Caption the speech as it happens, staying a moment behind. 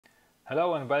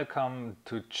Hello and welcome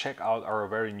to check out our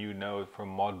very new node from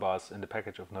Modbus in the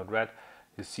package of Node-Red.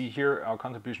 You see here our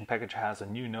contribution package has a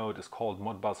new node. It's called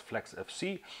Modbus Flex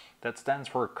FC. That stands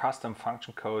for custom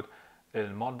function code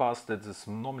in Modbus that is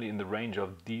normally in the range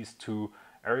of these two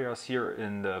areas here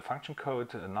in the function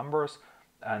code numbers,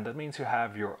 and that means you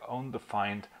have your own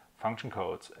defined function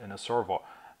codes in a server.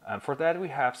 And for that we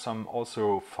have some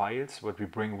also files what we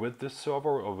bring with this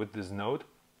server or with this node.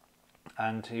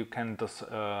 And you can just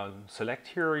select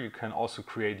here. You can also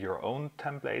create your own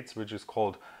templates, which is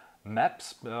called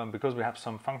maps, because we have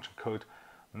some function code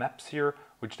maps here,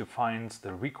 which defines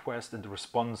the request and the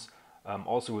response,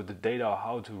 also with the data,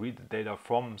 how to read the data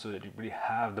from, so that you really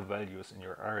have the values in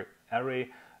your array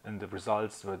and the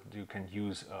results that you can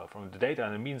use from the data.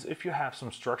 And it means if you have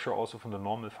some structure also from the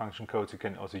normal function codes, you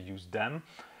can also use them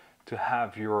to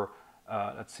have your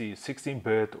let's see,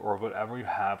 16-bit or whatever you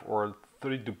have, or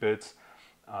 32 bits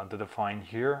to define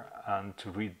here and to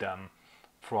read them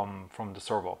from the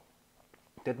server.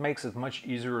 That makes it much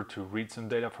easier to read some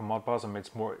data from Modbus and makes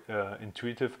it more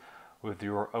intuitive with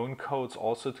your own codes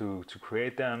also to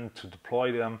create them, to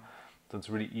deploy them. So it's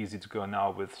really easy to go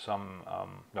now with some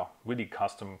really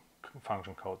custom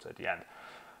function codes at the end.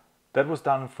 That was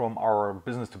done from our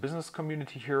business-to-business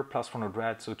community here, plus for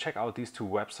Node-Red. So check out these two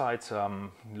websites,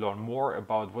 learn more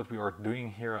about what we are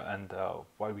doing here and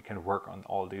why we can work on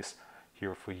all this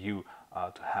here for you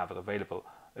to have it available.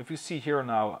 If you see here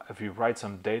now, if you write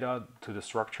some data to the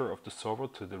structure of the server,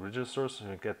 to the registers, so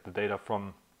you get the data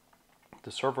from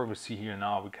the server. We see here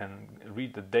now we can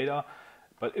read the data,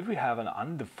 but if we have an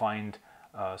undefined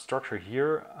structure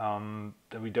here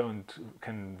that we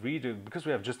can read it because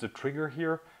we have just a trigger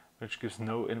here, which gives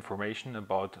no information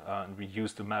about, and we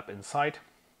use the map inside.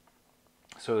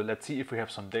 So let's see if we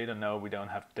have some data. No, we don't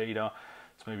have data.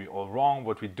 It's maybe all wrong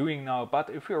what we're doing now,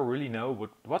 but if we really know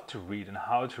what to read and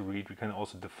how to read, we can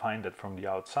also define that from the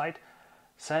outside,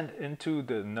 send into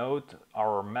the node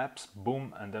our maps,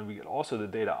 boom, and then we get also the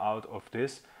data out of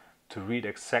this to read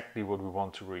exactly what we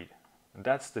want to read. And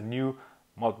that's the new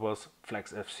Modbus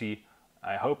Flex FC.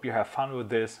 I hope you have fun with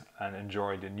this and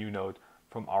enjoy the new node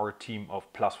from our team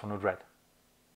of Plus for Node-Red.